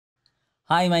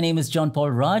Hi, my name is John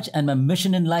Paul Raj, and my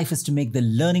mission in life is to make the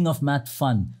learning of math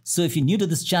fun. So if you're new to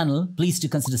this channel, please do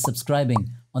consider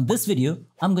subscribing. On this video,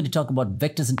 I'm going to talk about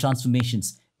vectors and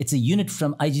transformations. It's a unit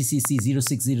from igcse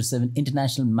 0607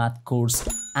 International Math course,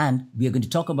 and we are going to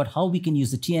talk about how we can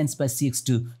use the TI Nspire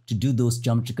CX-II to do those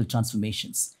geometrical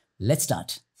transformations. Let's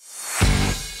start.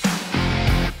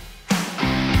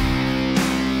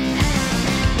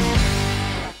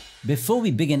 Before we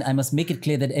begin, I must make it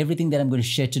clear that everything that I'm going to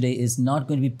share today is not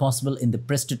going to be possible in the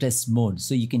press to test mode.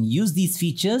 So you can use these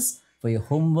features for your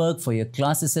homework, for your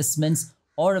class assessments,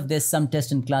 or if there's some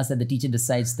test in class that the teacher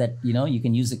decides that, you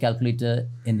can use the calculator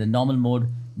in the normal mode,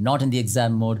 not in the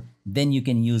exam mode, then you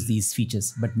can use these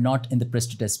features, but not in the press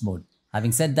to test mode.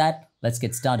 Having said that, let's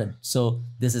get started. So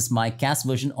this is my CAS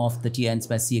version of the TI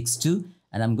Nspire CX-II,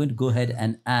 and I'm going to go ahead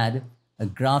and add a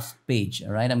graph page.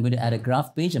 All right, I'm going to add a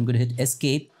graph page. I'm going to hit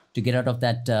escape to get out of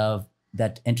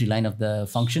that entry line of the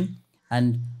function.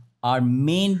 And our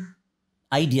main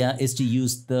idea is to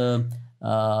use the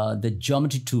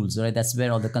geometry tools, right? That's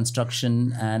where all the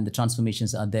construction and the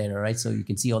transformations are there, all right? So you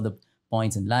can see all the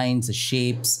points and lines, the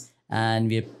shapes, and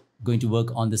we're going to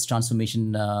work on this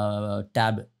transformation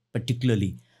tab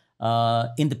particularly.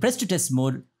 In the press to test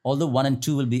mode, although 1 and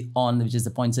 2 will be on, which is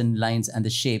the points and lines and the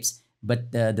shapes,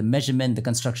 but the measurement, the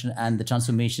construction, and the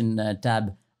transformation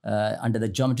tab under the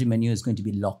geometry menu is going to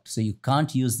be locked. So you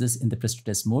can't use this in the press to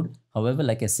test mode. However,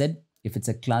 like I said, if it's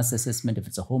a class assessment, if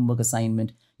it's a homework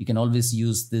assignment, you can always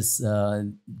use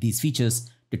these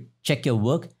features to check your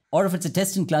work. Or if it's a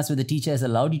test in class where the teacher has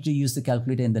allowed you to use the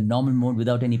calculator in the normal mode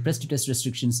without any press to test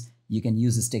restrictions, you can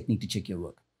use this technique to check your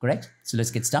work. Correct? So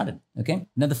let's get started. Okay.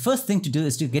 Now, the first thing to do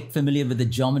is to get familiar with the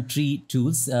geometry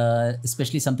tools,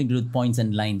 especially something to do with points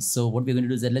and lines. So what we're going to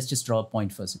do is that let's just draw a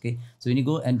point first. Okay. So when you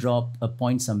go and draw a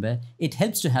point somewhere, it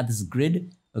helps to have this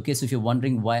grid. Okay. So if you're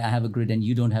wondering why I have a grid and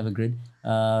you don't have a grid,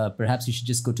 perhaps you should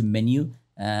just go to menu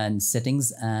and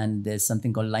settings, and there's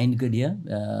something called line grid here.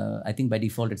 I think by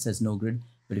default it says no grid,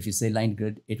 but if you say line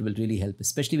grid, it will really help,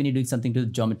 especially when you're doing something to do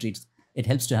with geometry. It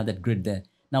helps to have that grid there.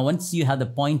 Now, once you have the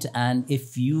point, and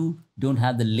if you don't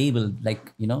have the label,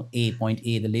 like, point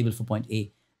A, the label for point A,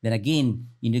 then again,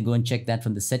 you need to go and check that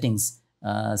from the settings.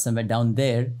 Somewhere down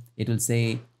there, it will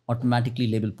say automatically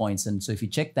label points. And so if you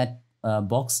check that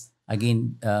box,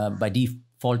 again, by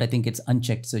default, I think it's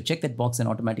unchecked. So check that box and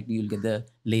automatically you'll get the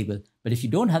label. But if you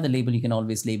don't have the label, you can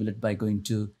always label it by going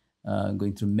through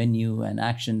menu and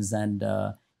actions, and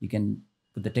you can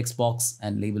put the text box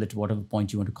and label it to whatever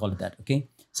point you want to call it that, okay?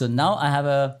 So now I have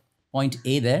a point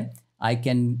A there. I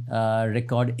can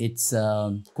record its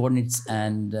coordinates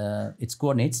and its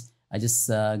coordinates. I just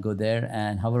go there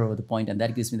and hover over the point, and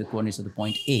that gives me the coordinates of the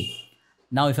point A.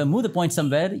 Now, if I move the point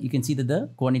somewhere, you can see that the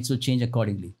coordinates will change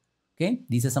accordingly, okay?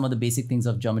 These are some of the basic things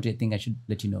of geometry I think I should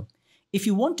let you know. If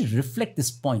you want to reflect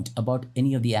this point about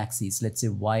any of the axes, let's say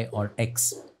Y or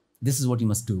X, this is what you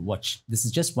must do. Watch. This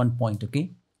is just one point,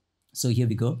 okay? So here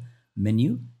we go.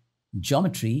 Menu,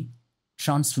 geometry,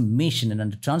 transformation, and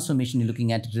under transformation you're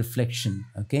looking at reflection.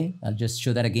 Okay, I'll just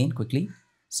show that again quickly.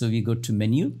 So we go to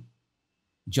menu,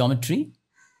 geometry,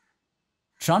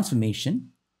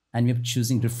 transformation, and we're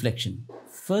choosing reflection.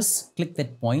 First click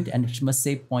that point, and it must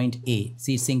say point A.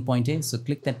 See, it's saying point A, so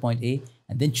click that point A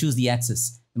and then choose the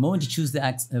axis. The moment you choose the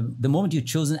axis, the moment you've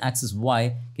chosen axis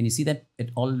Y, can you see that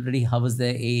it already hovers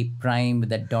there, A prime with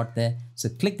that dot there? So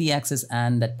click the axis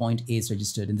and that point A is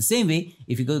registered. In the same way,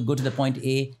 if you go to the point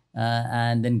A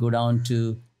and then go down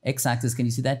to X axis, can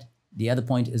you see that? The other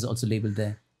point is also labeled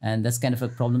there. And that's kind of a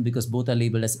problem because both are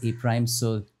labeled as A prime.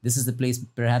 So this is the place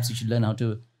perhaps you should learn how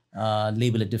to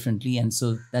label it differently. And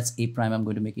so that's A prime. I'm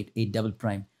going to make it A double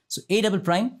prime. So A double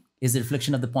prime is the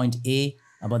reflection of the point A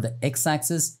about the X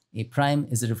axis. A prime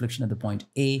is the reflection of the point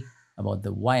A about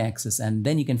the Y axis. And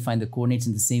then you can find the coordinates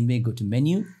in the same way. Go to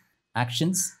menu,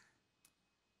 actions,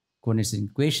 coordinates and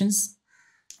equations,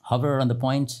 hover around the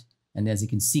point, and as you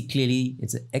can see clearly,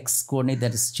 it's an X coordinate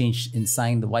that is changed in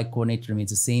sign. The Y coordinate remains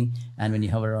the same. And when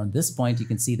you hover around this point, you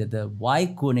can see that the Y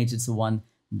coordinate is the one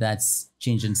that's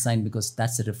changed in sign because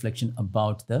that's a reflection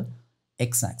about the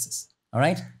X axis. All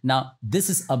right. Now, this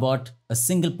is about a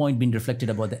single point being reflected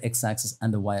about the X axis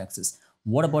and the Y axis.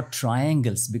 What about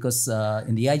triangles? Because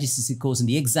in the igcse course, in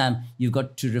the exam, you've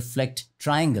got to reflect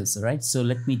triangles. All right. So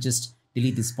let me just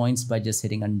delete these points by just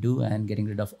hitting undo and getting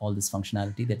rid of all this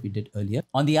functionality that we did earlier.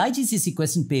 On the igcse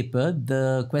question paper,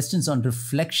 the questions on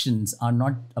reflections are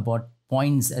not about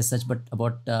points as such, but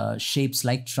about shapes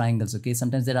like triangles. Okay.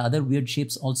 Sometimes there are other weird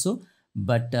shapes also,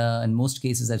 but in most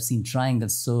cases I've seen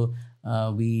triangles. So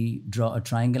we draw a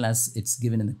triangle as it's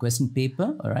given in the question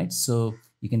paper. All right. So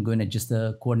you can go and adjust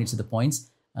the coordinates of the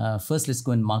points. First, let's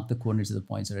go and mark the coordinates of the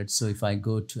points, all right? So if I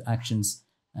go to actions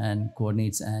and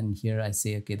coordinates, and here I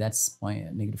say, okay, that's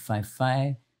point -5,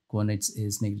 5, coordinates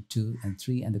is -2 and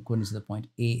 3, and the coordinates of the point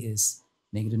A is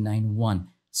 -9, 1.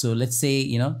 So let's say,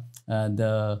 you know,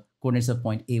 the coordinates of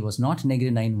point A was not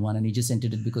 -9, 1, and you just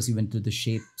entered it because you went through the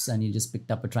shapes and you just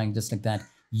picked up a triangle just like that.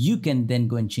 You can then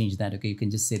go and change that, okay? You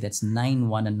can just say that's 9,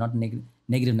 1 and not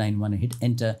 -9, 1, and hit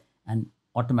enter, and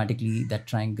automatically that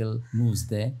triangle moves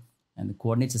there, and the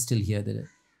coordinates are still here.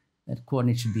 That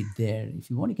coordinate should be there. If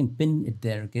you want, you can pin it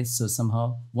there, okay? So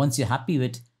somehow, once you're happy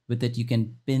with it, you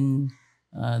can pin,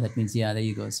 that means, yeah, there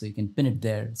you go. So you can pin it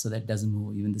there so that it doesn't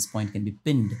move. Even this point can be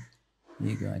pinned. There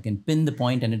you go. I can pin the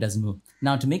point and it doesn't move.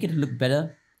 Now, to make it look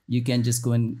better, you can just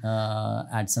go and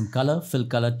add some color, fill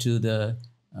color to the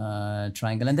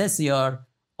triangle. And there's your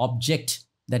object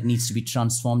that needs to be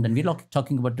transformed. And we're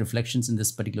talking about reflections in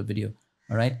this particular video.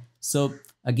 All right. So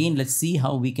again, let's see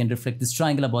how we can reflect this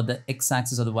triangle about the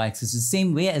x-axis or the y-axis. The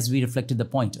same way as we reflected the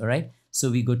point. All right.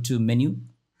 So we go to menu,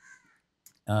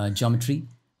 geometry,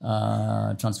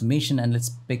 transformation, and let's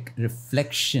pick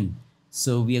reflection.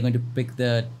 So we are going to pick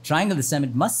the triangle this time.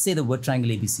 It must say the word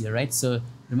triangle ABC, all right? So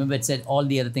remember, it said all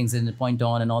the other things in the point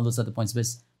on and all those other points. But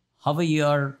hover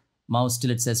your mouse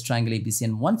till it says triangle ABC.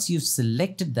 And once you've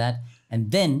selected that, and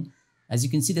then, as you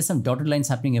can see, there's some dotted lines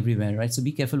happening everywhere, right? So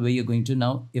be careful where you're going to.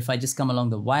 Now, if I just come along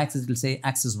the y-axis, it'll say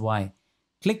axis Y.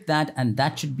 Click that, and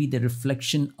that should be the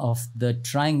reflection of the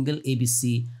triangle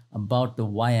ABC about the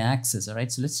y-axis, all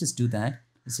right? So let's just do that.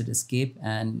 Let's hit escape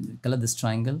and color this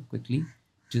triangle quickly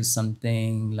to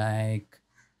something like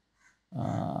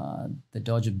the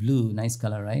Dodger blue. Nice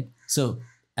color, right? So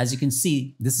as you can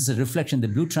see, this is a reflection. The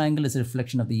blue triangle is a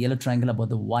reflection of the yellow triangle about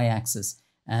the y-axis,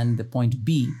 and the point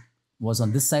B was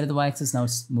on this side of the y-axis. Now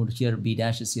it's moved here, B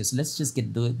dash is here. So let's just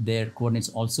get their coordinates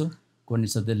also,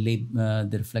 coordinates of the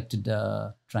reflected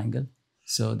triangle.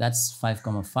 So that's 5,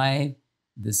 5.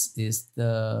 This is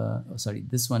the, oh, sorry,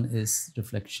 this one is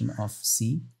reflection of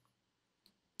C,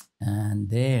 and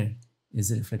there is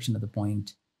a reflection of the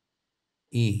point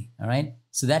A, all right?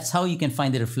 So that's how you can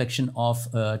find the reflection of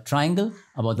a triangle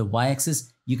about the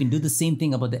y-axis. You can do the same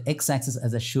thing about the x-axis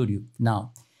as I showed you.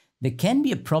 Now, there can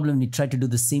be a problem when you try to do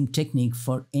the same technique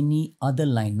for any other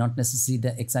line, not necessarily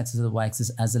the x-axis or the y-axis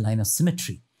as a line of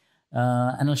symmetry.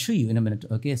 And I'll show you in a minute,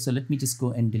 okay? So let me just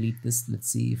go and delete this. Let's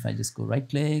see if I just go right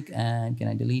click and can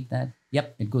I delete that?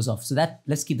 Yep, it goes off. So that,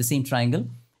 let's keep the same triangle.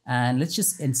 And let's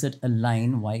just insert a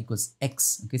line y equals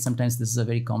x. Okay, sometimes this is a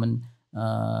very common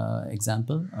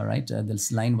example. All right,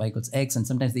 this line y equals x, and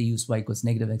sometimes they use y equals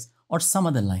 -x or some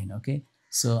other line. Okay,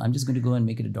 so I'm just going to go and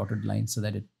make it a dotted line so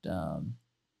that it,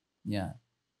 yeah,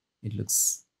 it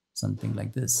looks something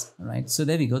like this. All right, so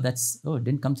there we go. That's, oh, it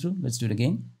didn't come through. Let's do it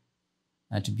again.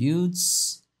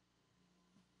 Attributes.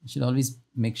 You should always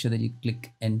make sure that you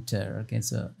click enter. Okay,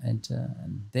 so enter,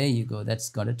 and there you go. That's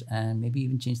got it. And maybe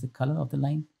even change the color of the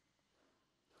line.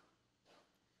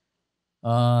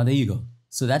 There you go.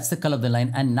 So that's the color of the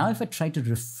line. And now if I try to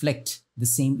reflect the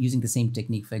same, using the same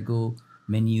technique, if I go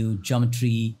menu,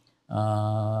 geometry,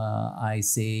 I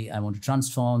say I want to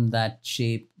transform that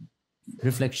shape,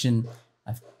 reflection.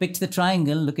 I've picked the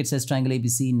triangle. Look, it says triangle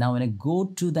ABC. Now when I go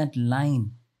to that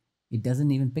line, it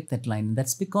doesn't even pick that line. And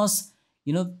that's because,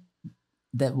 you know,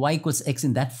 that y equals x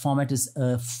in that format is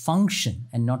a function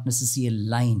and not necessarily a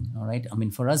line, all right? I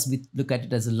mean, for us, we look at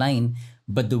it as a line,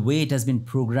 but the way it has been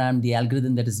programmed, the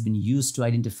algorithm that has been used to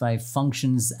identify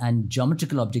functions and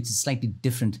geometrical objects is slightly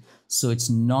different. So it's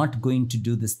not going to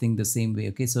do this thing the same way,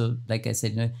 okay? So like I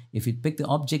said, you know, if you pick the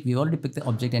object, we already picked the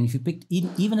object, and if you picked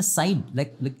even a side,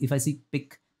 like if I see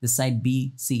pick the side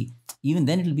B, C, even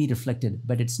then it'll be reflected,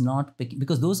 but it's not picking,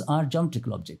 because those are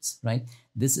geometrical objects, right?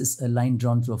 This is a line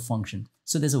drawn through a function.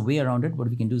 So there's a way around it. What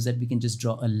we can do is that we can just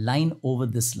draw a line over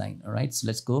this line, all right? So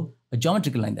let's go, a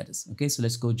geometrical line that is, okay? So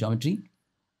let's go geometry,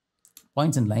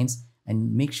 points and lines,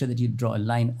 and make sure that you draw a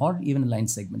line or even a line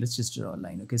segment. Let's just draw a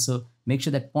line, okay? So make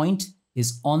sure that point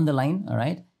is on the line, all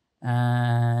right?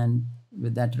 And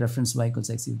with that reference y equals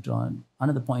x, you've drawn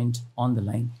another point on the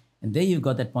line. And there you've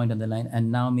got that point on the line.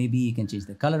 And now maybe you can change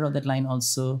the color of that line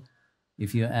also,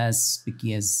 if you're as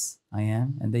picky as I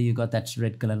am. And there you got that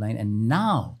red color line. And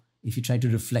now, if you try to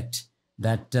reflect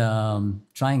that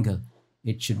triangle,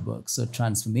 it should work. So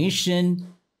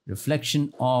transformation,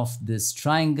 reflection of this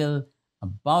triangle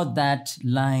about that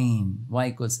line, y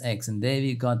equals x. And there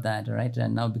we got that, all right?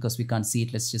 And now, because we can't see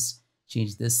it, let's just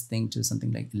change this thing to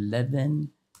something like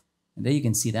 11. And there you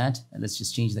can see that. And let's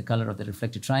just change the color of the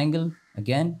reflected triangle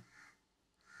again.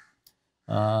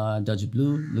 Dodger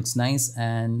blue looks nice,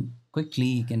 and quickly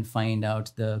you can find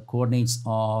out the coordinates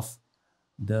of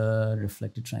the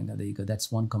reflected triangle. There you go.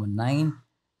 That's 1, 9.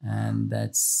 And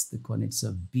that's the coordinates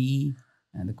of B.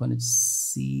 And the coordinates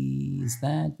C is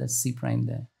that. That's C prime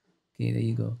there. Okay, there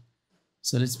you go.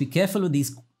 So let's be careful with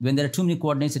these. When there are too many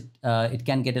coordinates, it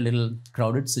can get a little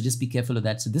crowded. So just be careful of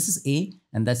that. So this is A,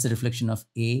 and that's the reflection of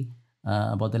A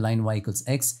about the line y equals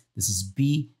x. This is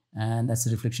B, and that's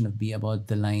the reflection of B about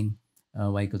the line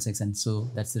y equals x. And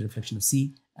so that's the reflection of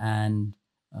C and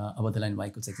about the line y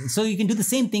equals x. So you can do the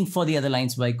same thing for the other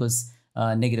lines y equals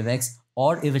negative x,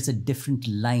 or if it's a different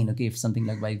line, okay, if something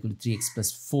like y equal to 3x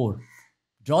plus 4,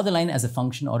 draw the line as a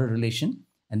function or a relation,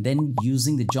 and then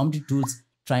using the geometry tools,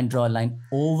 try and draw a line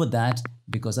over that,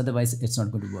 because otherwise it's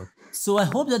not going to work. So I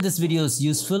hope that this video is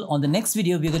useful. On the next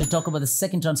video, we're going to talk about the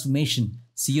second transformation.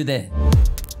 See you there.